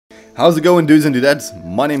How's it going, dudes and dudettes?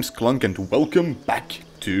 My name's Klunk and welcome back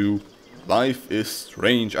to Life is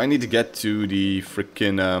Strange. I need to get to the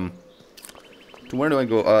freaking, to where do I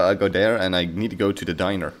go? I go there and I need to go to the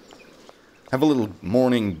diner. Have a little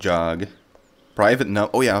morning jog. Private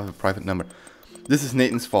oh yeah, I have a private number. This is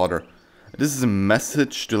Nathan's father. This is a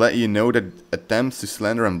message to let you know that attempts to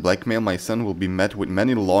slander and blackmail my son will be met with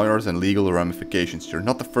many lawyers and legal ramifications. You're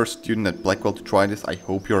not the first student at Blackwell to try this. I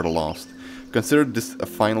hope you're the last. Consider this a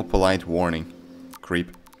final polite warning.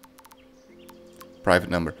 Creep. Private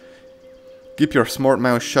number. Keep your smart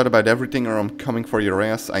mouth shut about everything or I'm coming for your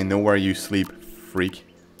ass. I know where you sleep, freak.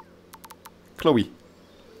 Chloe.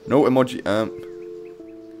 No emoji.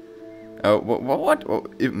 What? Oh,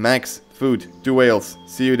 Max. Food. 2 whales.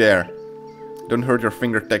 See you there. Don't hurt your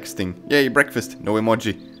finger texting. Yay, breakfast. No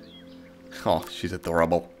emoji. Oh, she's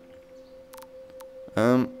adorable.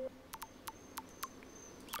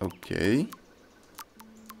 Okay.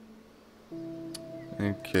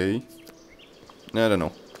 Okay. I don't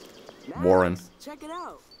know. Max, Warren. Check it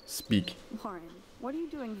out. Speak. Warren, what are you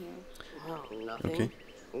doing here? Oh, nothing. Okay.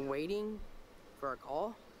 Waiting for a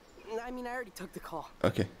call? I mean, I already took the call.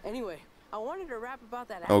 Okay. Anyway, I wanted to rap about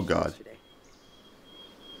that Oh, action God. yesterday.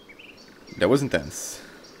 That was intense.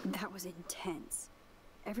 That was intense.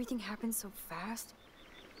 Everything happened so fast.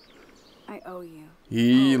 I owe you.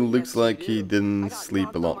 He Oh, looks yes, you like he do. didn't I got sleep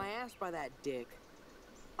knocked a on lot. my ass by that dick.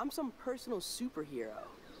 I'm some personal superhero.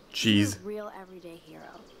 Jeez. You're a real everyday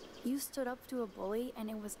hero. You stood up to a bully and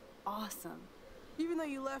it was awesome. Even though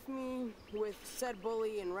you left me with said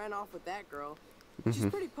bully and ran off with that girl, she's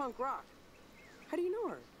pretty punk rock. How do you know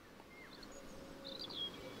her?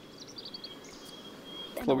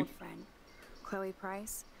 An Chloe. old friend, Chloe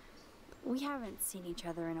Price. We haven't seen each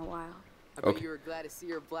other in a while. I bet Okay. you were glad to see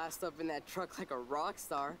her blast up in that truck like a rock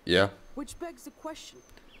star. Yeah. Which begs the question,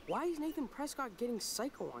 why is Nathan Prescott getting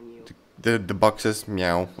psycho on you? The boxes,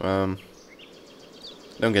 meow. Don't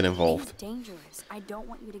get He's involved. dangerous. I don't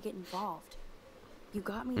want you to get involved. You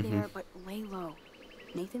got me there, but lay low.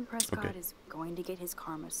 Nathan Prescott Okay. is going to get his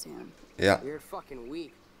karma soon. Yeah. You're fucking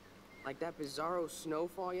weak. Like that bizarro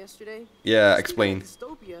snowfall yesterday? Yeah, Speaking explain. of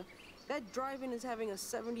dystopia, that drive-in is having a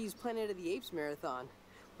 70s Planet of the Apes marathon.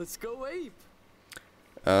 Let's go ape!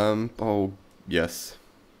 Oh, yes.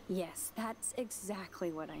 Yes, that's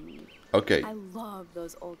exactly what I need. Okay. I love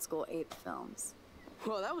those old school ape films.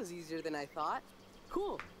 Well, that was easier than I thought.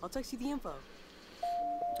 Cool, I'll text you the info.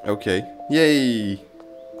 Okay. Yay!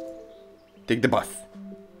 Take the bus.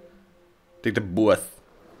 Take the bus.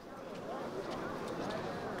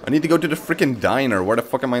 I need to go to the freaking diner. Where the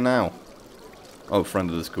fuck am I now? Oh, friend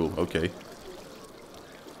of the school. Okay.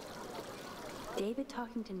 David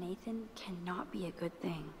talking to Nathan cannot be a good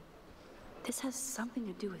thing. This has something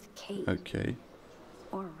to do with Kate Okay.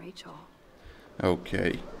 or Rachel.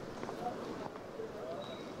 Okay.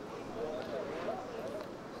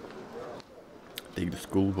 Take the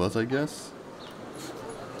school bus, I guess.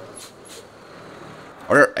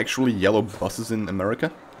 Are there actually yellow buses in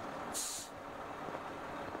America?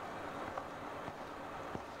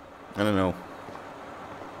 I don't know.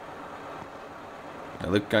 They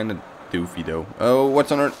look kinda doofy though. Oh,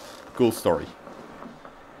 what's on her cool story?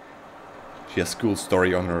 She has cool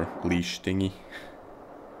story on her leash thingy.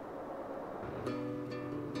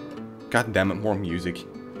 God damn it, more music.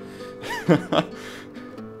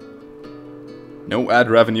 No ad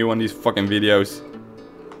revenue on these fucking videos.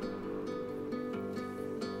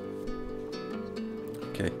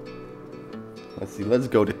 Okay. Let's see, let's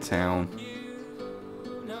go to town.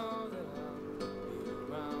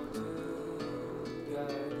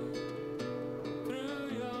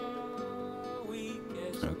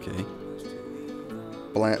 Okay.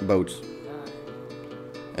 Plant boats.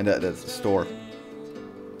 And that's the store.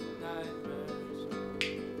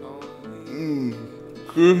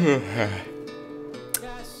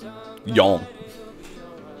 Yawn.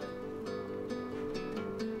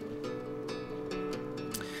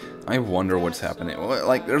 I wonder what's happening.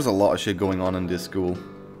 Like, there's a lot of shit going on in this school.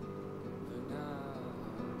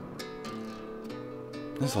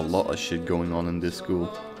 There's a lot of shit going on in this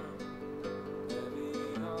school.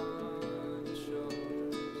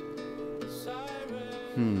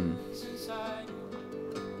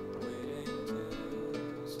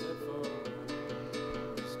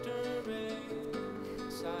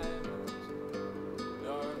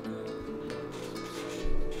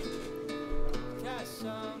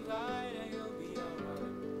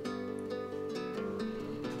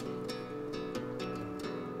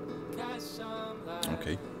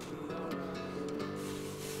 Okay.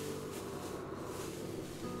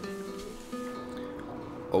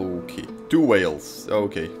 Okay, 2 whales.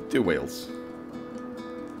 Okay, 2 whales.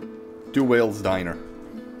 Two Whales Diner.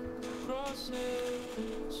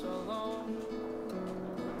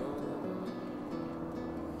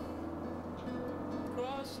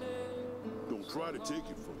 Don't try to take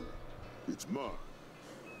it from me. It's mine.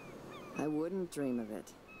 I wouldn't dream of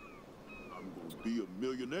it. I'm gonna be a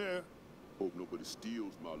millionaire. Hope nobody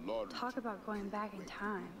steals my lottery. Talk about going back in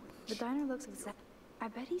time. The diner looks exact. I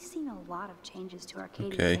bet he's seen a lot of changes to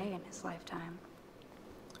Arcadia Okay. Bay in his lifetime.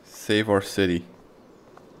 Save our city.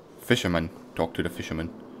 Fisherman. Talk to the fisherman.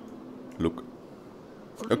 Look.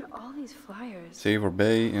 Look Oh. at all these flyers. Save our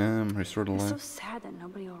bay. Restore the It's so life. sad that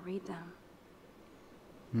nobody will read them.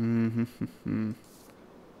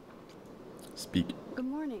 Speak. Good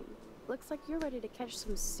morning. Looks like you're ready to catch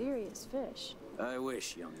some serious fish. I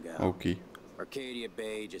wish, young gal. Okay. Arcadia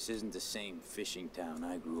Bay just isn't the same fishing town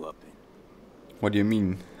I grew up in. What do you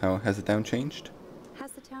mean? How has the town changed?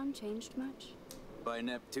 Has the town changed much? By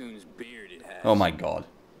Neptune's beard, it has. Oh my god.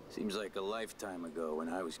 Seems like a lifetime ago when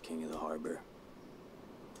I was king of the harbor.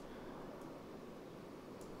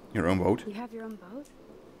 Your own boat? You have your own boat?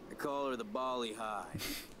 I call her the Bali High.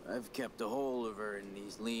 I've kept a hold of her in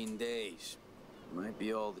these lean days. Might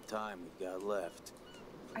be all the time we've got left.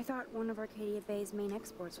 I thought one of Arcadia Bay's main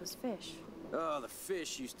exports was fish. Oh, the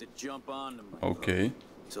fish used to jump onto my Okay. boat.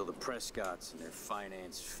 Until the Prescotts and their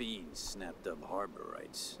finance fiends snapped up harbor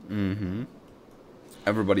rights. Mm-hmm.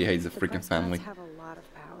 Everybody hates the The freaking Prescotts family. have a lot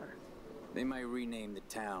of power. They might rename the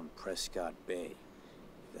town Prescott Bay.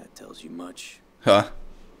 If that tells you much. Huh.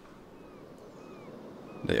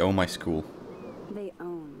 They own my school. They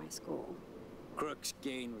own my school. Crooks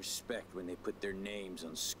gain respect when they put their names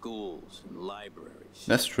on schools and libraries.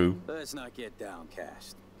 That's true. Let's not get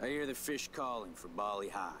downcast. I hear the fish calling for Bali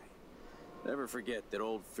High. Never forget that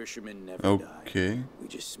old fishermen never die. Okay. We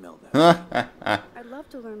just smell that. I'd love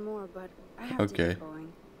to learn more, but I have to Okay. get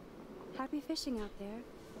going. Happy fishing out there.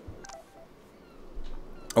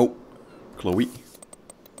 Oh, Chloe.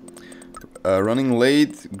 Running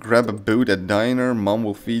late, grab a boot at diner, mom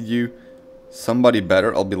will feed you. Somebody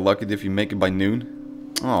better, I'll be lucky if you make it by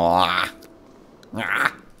noon. Aww.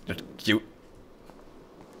 Ah, that's cute.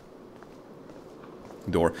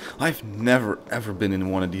 Door. I've never ever been in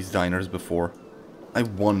one of these diners before. I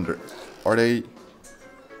wonder, are they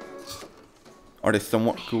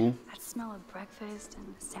somewhat cool? That smell of breakfast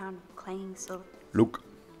and the sound of clanging silver. Look.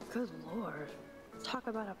 Good lord. Talk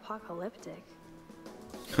about apocalyptic.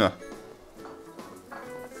 Huh.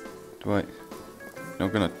 Do I?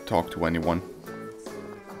 Not gonna talk to anyone.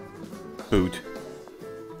 Boot.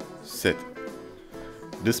 Sit.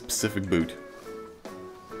 This specific boot.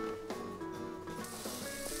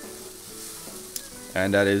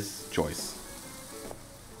 And that is Joyce.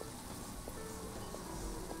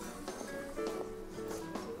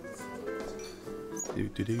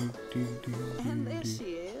 And there she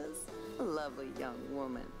is. A lovely young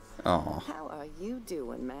woman. Aw. How are you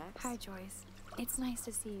doing, Max? Hi, Joyce. It's nice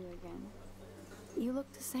to see you again. You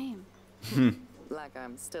look the same. Like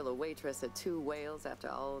I'm still a waitress at Two Whales after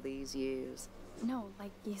all these years. No,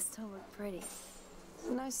 like you still look pretty.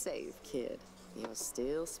 Nice save, kid. You're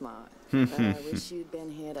still smart. But I wish you'd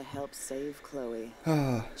been here to help save Chloe.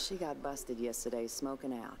 She got busted yesterday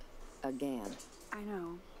smoking out. Again. I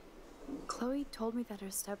know. Chloe told me that her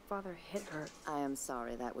stepfather hit her. I am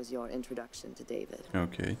sorry that was your introduction to David.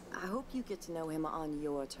 Okay. I hope you get to know him on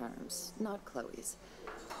your terms, not Chloe's.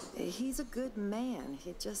 He's a good man.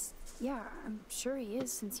 He just... Yeah, I'm sure he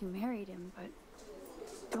is since you married him, but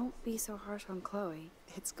don't be so harsh on Chloe.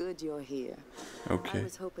 It's good you're here. I Okay.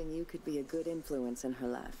 was hoping you could be a good influence in her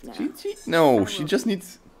life now. No, she just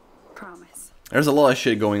needs... Promise. There's a lot of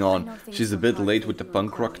shit going I on. know things She's a were bit hard late for with the you and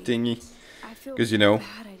punk rock Chloe. thingy. I feel Because, you know, bad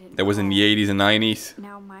I didn't that was in the call. 80s and 90s.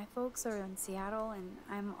 Now my folks are in Seattle and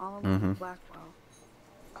I'm all alone in Blackwell.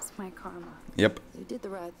 It's my karma. Yep. You did the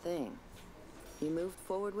right thing. You moved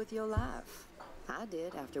forward with your life. I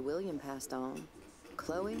did after William passed on.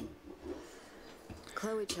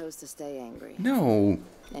 Chloe chose to stay angry. No.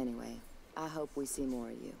 Anyway, I hope we see more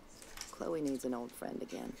of you. Chloe needs an old friend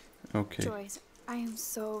again. Okay. Joyce, I am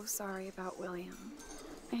so sorry about William.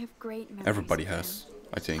 I have great memories. Everybody of him. has,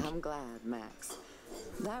 I think. I'm glad, Max.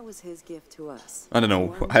 That was his gift to us. I don't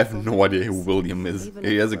know. I have no idea who William is.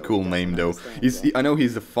 He has a cool name though. I know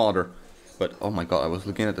he's the father, but oh my god, I was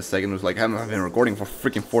looking at the second. It was like, haven't I been recording for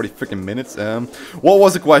freaking 40 freaking minutes? What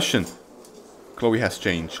was the question? Chloe has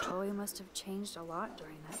changed. Chloe must have changed a lot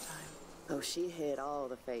during that time. Oh, she hit all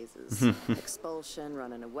the phases. Expulsion,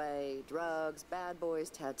 running away, drugs, bad boys,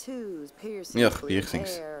 tattoos, piercings, Ugh, blue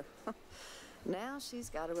piercings. hair. Now she's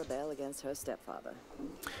got to rebel against her stepfather.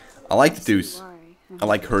 I like I see tattoos. why. I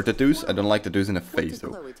like her tattoos. I don't like tattoos in the face What did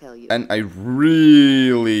though. Chloe tell you? And I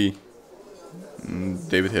really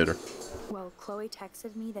David hit her. Well, Chloe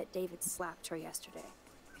texted me that David slapped her yesterday.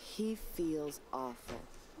 He feels awful,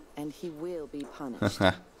 and he will be punished.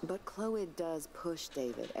 But Chloe does push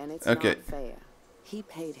David, and it's Okay. not fair. He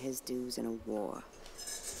paid his dues in a war.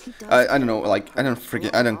 He does I don't know, like I don't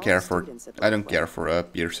All care for students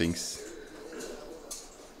at piercings.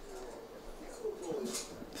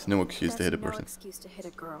 There's no excuse to hit a That's no person. excuse to hit a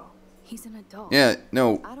girl. He's an adult. Yeah,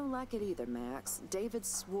 no, I don't like it either, Max. David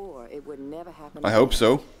swore it would never happen. I hope again.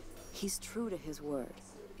 so. He's true to his word.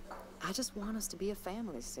 I just want us to be a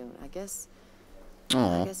family soon. I guess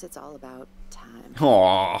Aww. it's all about time. I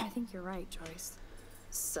Aww. think you're right, Joyce.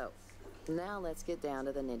 So, now let's get down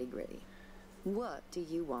to the nitty-gritty. What do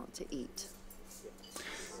you want to eat?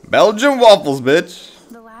 Belgian waffles, bitch.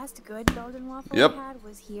 The last good Belgian waffle Yep. I had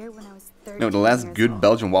was here when I was 13 No, the last years good old.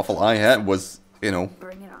 Belgian waffle I had was, you know,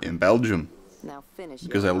 Bring it on. in Belgium. Now finish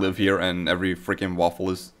Because your I live here and every freaking waffle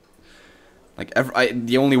is... Like,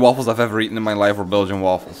 the only waffles I've ever eaten in my life were Belgian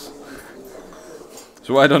waffles.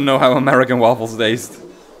 So I don't know how American waffles taste.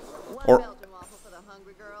 One Or- Belgian waffle for the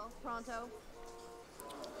hungry girl. Pronto?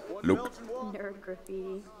 Look. Nerd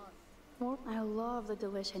graffiti. Well, I love the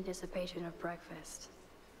delicious anticipation of breakfast.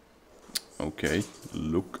 Okay,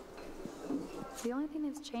 look. The only thing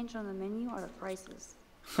that's changed on the menu are the prices.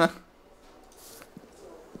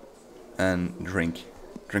 And drink.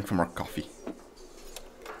 Drink from our coffee.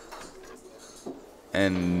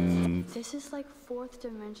 And... This is like fourth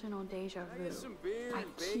dimensional deja vu. I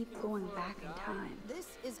keep going back in time. This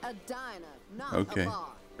is a diner, not Okay. a bar.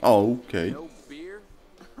 Oh, okay. No beer?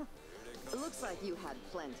 Looks like you had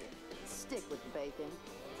plenty. Stick with bacon.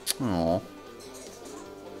 Aww.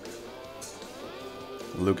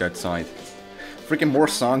 Look outside. Freaking more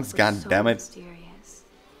songs, god damn it. Mysterious.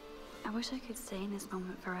 I wish I could stay in this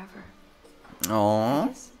moment forever. I Aww.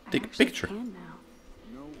 guess I Take a actually picture. can now.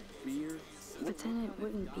 No beer? But then it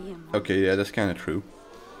wouldn't be a moment. Okay, yeah, that's kind of true.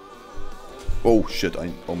 Oh shit,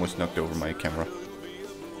 I almost knocked over my camera.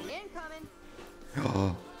 Incoming.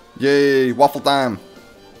 Oh, yay, waffle time!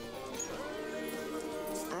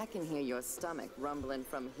 I can hear your stomach rumbling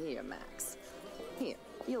from here, Max. Here,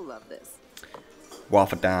 you'll love this.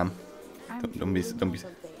 Waffle time. I'm Don't be... feeling like a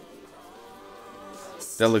baby.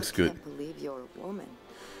 That looks good. I can't believe you're a woman.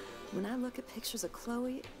 When I look at pictures of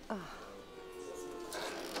Chloe,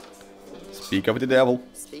 Speak of the devil.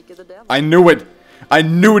 speak of the devil. I knew it! I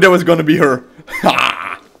knew that was gonna be her!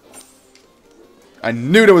 Ha! I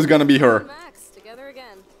knew that was gonna be her! Max, together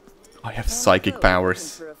again. I have psychic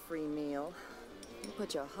powers. For a free meal. You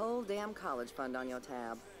put your whole damn college fund on your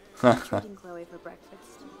tab. Treating Chloe for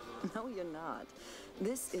breakfast. No, you're not.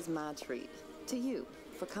 This is my treat to you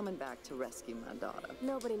for coming back to rescue my daughter.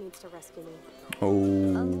 Nobody needs to rescue me. Oh.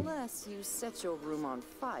 Unless you set your room on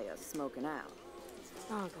fire smoking out.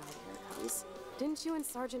 Oh god, here it comes. Didn't you and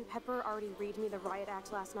Sergeant Pepper already read me the riot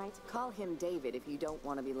act last night? Call him David if you don't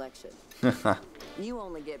want to be lectured. You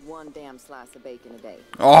only get one damn slice of bacon a day.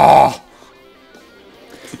 Oh!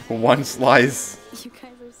 One slice. You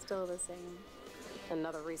guys are still the same.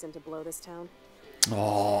 Another reason to blow this town.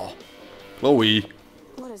 Oh. Chloe.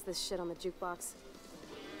 What is this shit on the jukebox?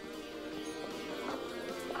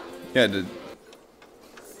 Yeah,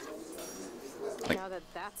 Like- Now that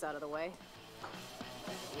that's out of the way,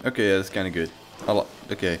 okay, yeah, that's kind of good.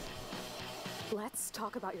 Okay. let's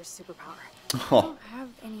talk about your superpower. I Oh. don't have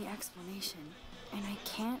any explanation. And I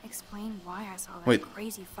can't explain why I saw that Wait.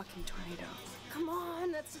 crazy fucking tornado. Come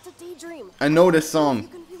on, that's just a daydream. I know this You song.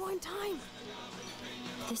 can rewind time.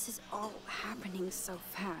 This is all happening so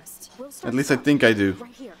fast. We'll start At least I small. think I do.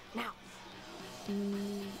 Right here, now.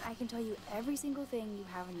 I can tell you every single thing you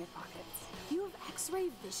have in your pockets. You have X-ray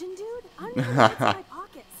vision, dude? I don't know what's in my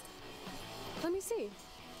pockets. Let me see.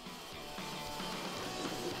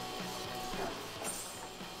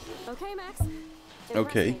 Okay, Max.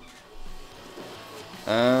 Okay.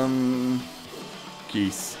 Impress me.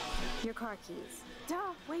 Keys. Your car keys. Duh,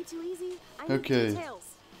 way too easy. I need Okay. details.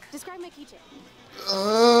 Describe my keychain.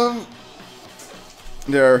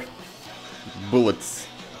 There are bullets.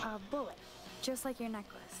 A bullet. Just like your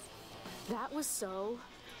necklace. That was so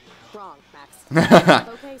wrong, Max.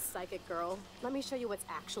 Okay, psychic girl. Let me show you what's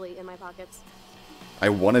actually in my pockets. I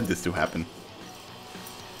wanted this to happen.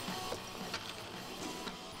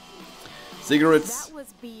 Cigarettes. That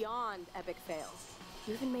was beyond epic fail.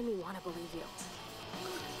 You even made me want to believe you.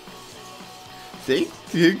 See?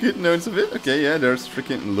 You get notes of it? Okay, yeah, there's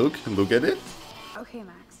freaking look at it. Okay,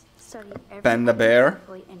 Max. Study every Panda item bear.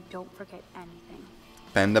 carefully and don't forget anything.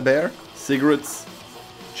 Panda bear, cigarettes,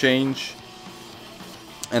 change,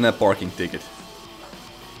 and a parking ticket.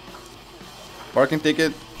 Parking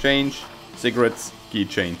ticket, change, cigarettes,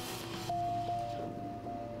 keychain.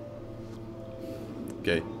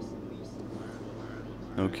 Okay.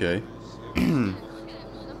 Okay.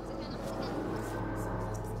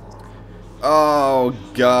 Oh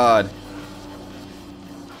god.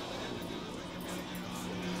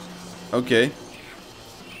 Okay.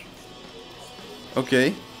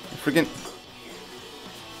 Okay. Freaking.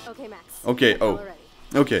 Okay, Max. Okay. Y'all Oh. are ready.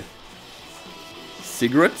 Okay.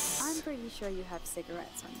 Cigarettes? I'm pretty sure you have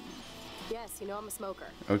cigarettes on you. Yes, you know I'm a smoker.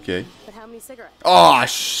 Okay. But how many cigarettes? Oh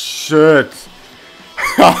shit.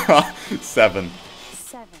 7.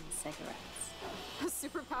 7 cigarettes. A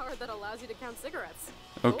superpower that allows you to count cigarettes.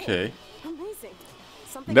 Okay. Cool. Amazing.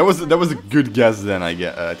 Something That was else a good guess then. I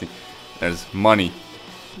get. I think there's money.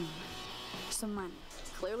 Some money.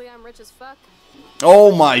 Clearly I'm rich as fuck.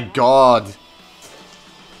 Oh my god.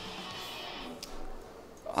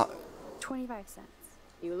 25 cents.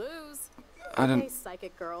 You lose. I don't. Hey,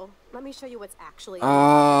 psychic girl. Let me show you what's actually.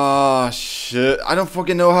 Ah shit. I don't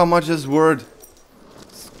fucking know how much is worth.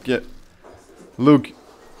 Get. Look.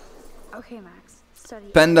 Okay, Max. Study.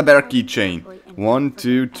 Panda bear keychain. 1,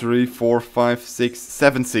 2, 3, 4, 5, 6,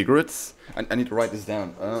 7 cigarettes. I need to write this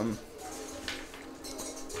down.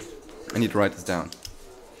 I need to write this down.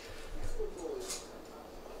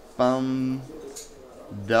 Panda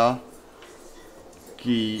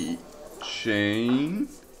keychain.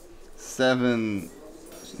 7.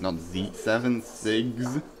 Not Z. 7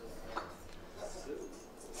 cigs.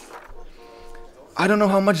 I don't know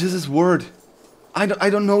how much this is worth. I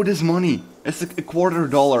don't know this money. It's a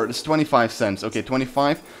 $0.25. It's 25 cents. Okay,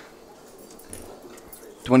 25.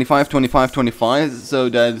 25, 25, 25. So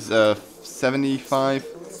that's 75.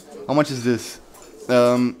 How much is this?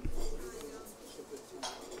 5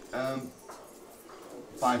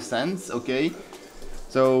 cents. Okay.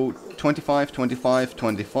 So 25, 25,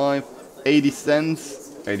 25. 80 cents.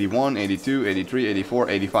 81, 82, 83, 84,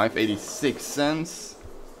 85, 86 cents.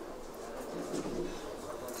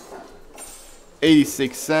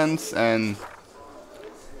 86 cents and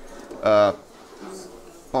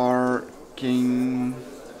parking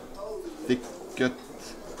ticket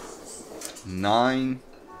 9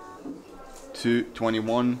 to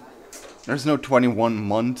 21. There's no 21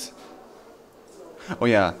 month. Oh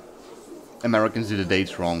yeah, Americans do the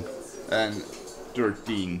dates wrong. And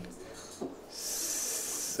 13.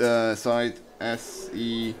 Site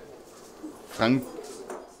SE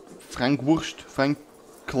Franklunst.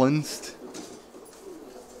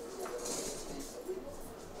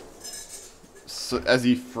 So as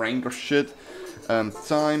he Frank or shit. Time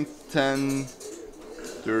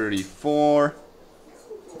 10:34.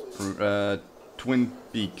 Twin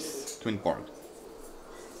Peaks, Twin Park.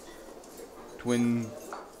 Twin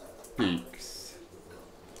Peaks.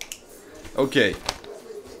 Okay.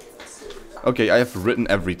 Okay, I have written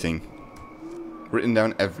everything. Written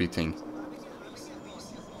down everything.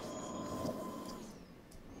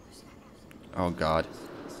 Oh god.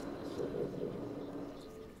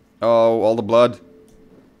 Oh, all the blood.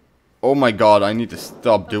 Oh my god, I need to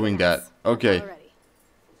stop doing that. Okay.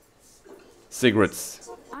 Cigarettes.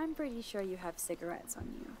 I'm pretty sure you have cigarettes on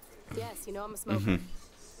you. Yes, you know I'm a smoker.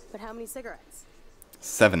 But how many cigarettes?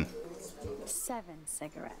 7. 7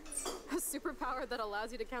 cigarettes. A superpower that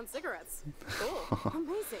allows you to count cigarettes. Cool.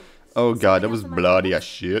 Amazing. Oh god, that was Something else in my bloody notes? as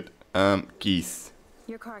shit. Keys.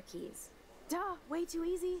 Your car keys. Duh, way too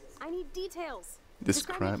easy. I need details.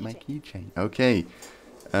 Describe my keychain. Okay.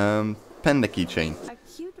 Panda keychain. A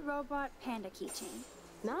cute robot panda keychain.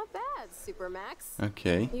 Not bad, Supermax.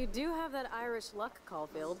 Okay. You do have that Irish luck,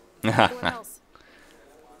 Caulfield. What else?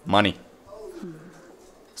 Money.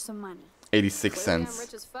 Some money. 86 Clearly I'm cents.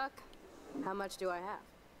 rich as fuck. How much do I have?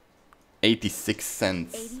 86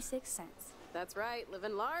 cents. 86 cents. That's right,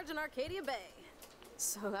 living large in Arcadia Bay.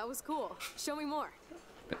 So that was cool. Show me more.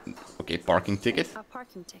 Okay, parking ticket. A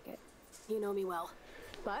parking ticket. You know me well.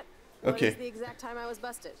 But what Okay. is the exact time I was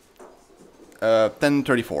busted?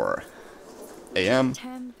 10:34 a.m.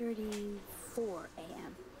 10:34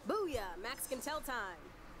 a.m. Booyah! Max can tell time.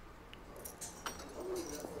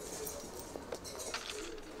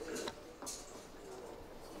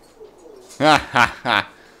 Ha ha ha.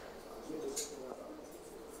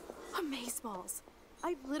 Amazeballs.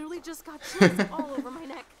 I literally just got chills all over my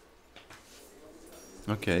neck.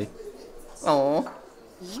 Okay. Oh,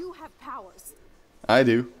 You have powers. I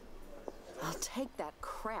do. I'll take that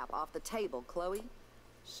crap off the table, Chloe.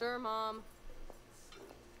 Sure, Mom.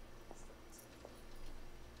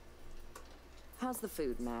 How's the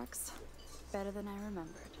food, Max? Better than I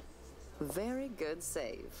remembered. Very good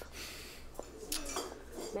save.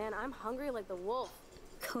 Man, I'm hungry like the wolf.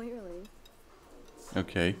 Clearly.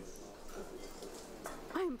 Okay.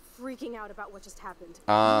 I'm freaking out about what just happened.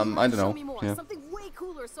 I don't know. Show me more. Yeah. Something way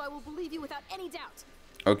cooler so I will believe you without any doubt.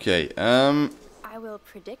 Okay, I will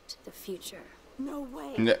predict the future. No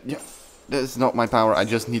way. yeah, that's not my power. I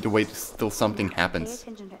just need to wait till something Pay happens.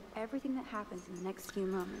 attention to everything that happens in the next few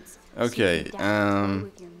moments. Okay, So you can downplay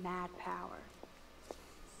with your mad power.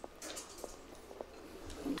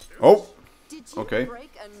 Oh, Did you okay.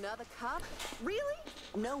 break another cup? Really?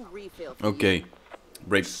 No refill for Okay.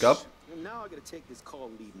 Breaks cup. And now I gotta take this call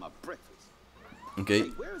and leave my breakfast. Okay. Hey,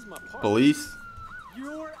 where's my partner? Police.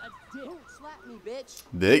 You're a dick. Don't slap me, bitch.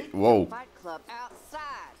 Dick. Whoa. Fight Club outside.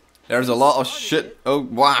 There's a lot of shit. Oh,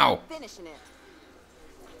 wow. Finishing it.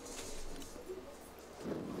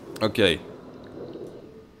 Okay.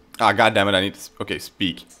 Ah, goddammit, I need to... Okay,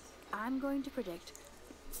 speak. I'm going to predict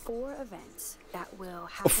 4 events that will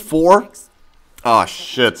happen. 4? In the next Ah, 5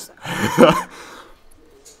 shit. seconds.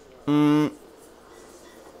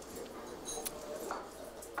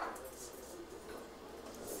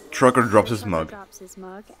 Trucker drops his Trucker mug. drops his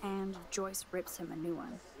mug, and Joyce rips him a new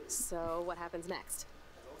one. So what happens next?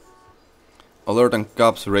 Alert on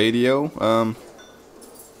cop's radio.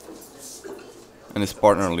 And his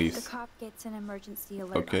partner The leaves. cop gets an emergency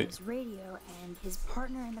alert Okay. on his radio, and his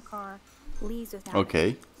partner in the car leaves without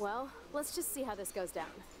Okay. Well, let's just see how this goes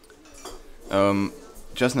down.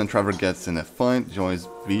 Justin and Trevor gets in a fight. Joyce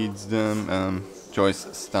beats them. Joyce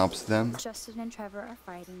stops them. Justin and Trevor are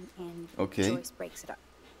fighting, and Okay. Joyce breaks it up.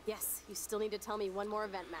 Yes, you still need to tell me one more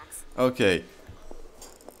event, Max. Okay.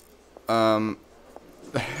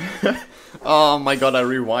 Oh my god, I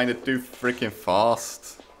rewinded too freaking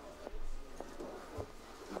fast.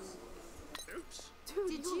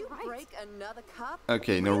 Did you break another cup?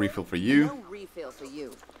 Okay, no refill for you. No refill for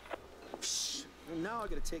you. And now I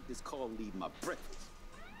gotta take this call and leave my breakfast.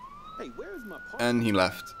 Hey, where's my partner? And he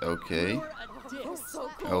left. Okay. Oh, so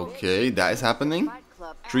cool. Okay, that is happening. Fight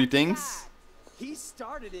Club 3 things. outside. He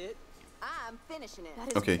started it. I'm finishing it. That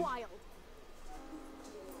is Okay. wild.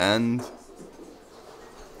 And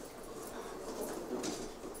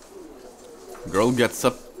girl gets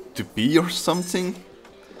up to pee or something.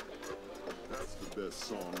 That's the best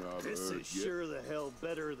song I've This heard is yet. sure the hell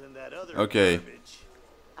better than that other Okay. garbage.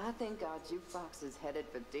 I think our jukebox is headed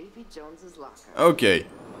for Davy Jones's locker. Okay.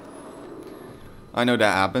 I know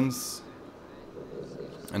that happens.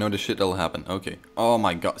 I know the shit that'll happen. Okay. Oh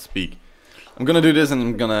my god, speak. I'm gonna do this and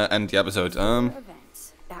I'm gonna end the episode. 4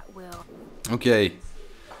 events that will. Okay.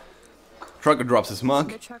 Trucker drops his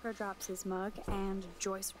mug. The trucker drops his mug, and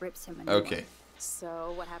Joyce rips him a new Okay. one.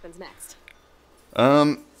 So what happens next?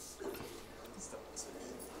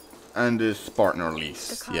 And his partner The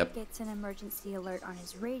leaves. cop Yep. gets an emergency alert on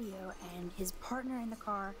his radio, and his partner in the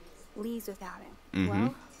car leaves without him.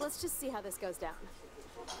 Well, let's just see how this goes down.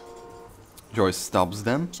 Joyce stops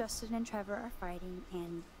them. Justin and Trevor are fighting,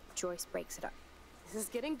 and Joyce breaks it up. This is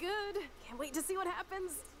getting good. Can't wait to see what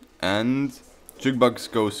happens. And Jukebox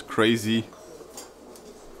goes crazy.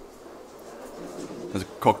 There's a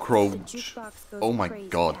The cockroach. jukebox goes Oh my crazy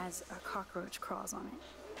god. as a cockroach crawls on it.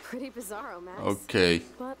 Pretty bizarro, Max. Okay.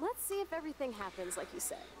 But let's see if everything happens like you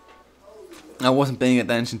said. I wasn't paying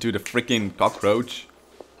attention to the freaking cockroach.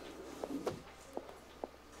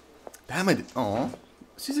 Damn it. Aw.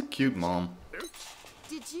 She's a cute mom.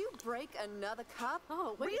 Did you break another cup?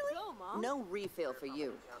 Oh, way to really? go, Mom. No refill for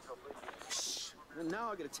you. And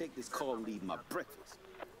now I gotta take this call and leave my breakfast.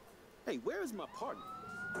 Hey, where's my partner?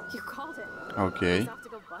 You called it. Okay. Just have to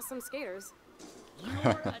go bust some skaters.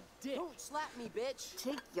 Don't slap me, bitch.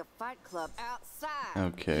 Take your Fight Club outside.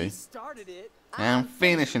 Okay. Started it. I'm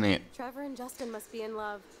finishing it. Trevor and Justin must be in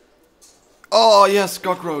love. Oh yes,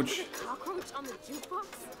 cockroach. Cockroach on the jukebox?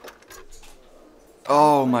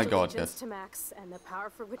 Oh my Pledge god, allegiance yes. to Max and the power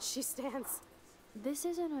for which she stands. This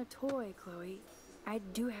isn't a toy, Chloe. I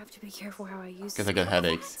do have to be careful how I use Because I it. get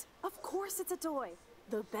headaches. Of course it's a toy.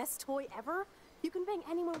 The best toy ever. You can bang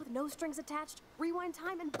anyone with no strings attached, rewind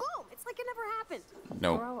time, and boom! It's like it never happened.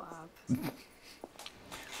 No. Grow up.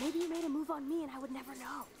 Maybe you made a move on me and I would never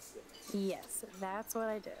know. Yes, that's what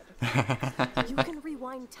I did. You can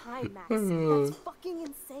rewind time, Max. That's fucking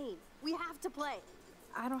insane. We have to play.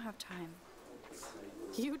 I don't have time.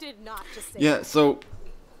 You did not just say Yeah, so...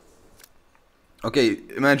 Okay,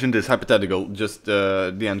 imagine this, hypothetical, just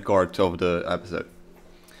the end card of the episode.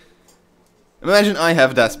 Imagine I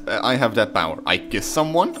have that power. I kiss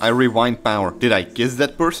someone, I rewind power. Did I kiss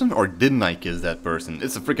that person or didn't I kiss that person?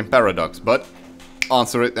 It's a freaking paradox, but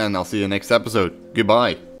answer it and I'll see you next episode.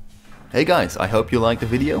 Goodbye. Hey guys, I hope you liked the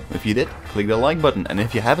video. If you did, click the like button, and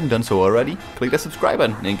if you haven't done so already, click the subscribe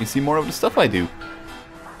button and you can see more of the stuff I do.